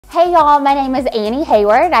Hey y'all, my name is Annie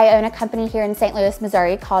Heyward. I own a company here in St. Louis,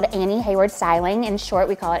 Missouri called Annie Heyward Styling. In short,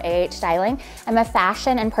 we call it AH Styling. I'm a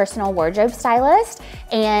fashion and personal wardrobe stylist,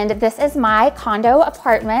 and this is my condo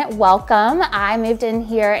apartment. Welcome. I moved in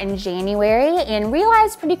here in January and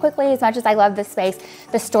realized pretty quickly, as much as I love this space,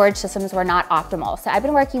 the storage systems were not optimal. So I've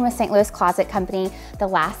been working with St. Louis Closet Company the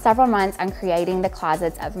last several months on creating the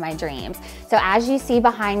closets of my dreams. So as you see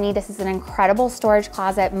behind me, this is an incredible storage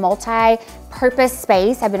closet, multi-purpose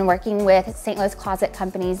space. I've been working with St. Louis Closet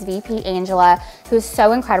Company's VP Angela, who's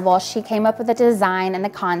so incredible. She came up with the design and the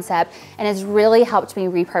concept and has really helped me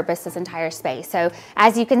repurpose this entire space. So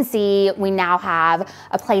as you can see, we now have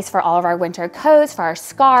a place for all of our winter coats, for our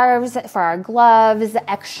scarves, for our gloves,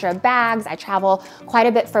 extra bags. I travel quite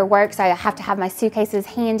a bit for work, so I have to have my suitcases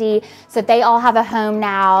handy. So they all have a home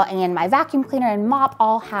now, and my vacuum cleaner and mop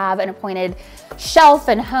all have an appointed shelf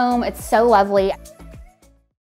and home. It's so lovely.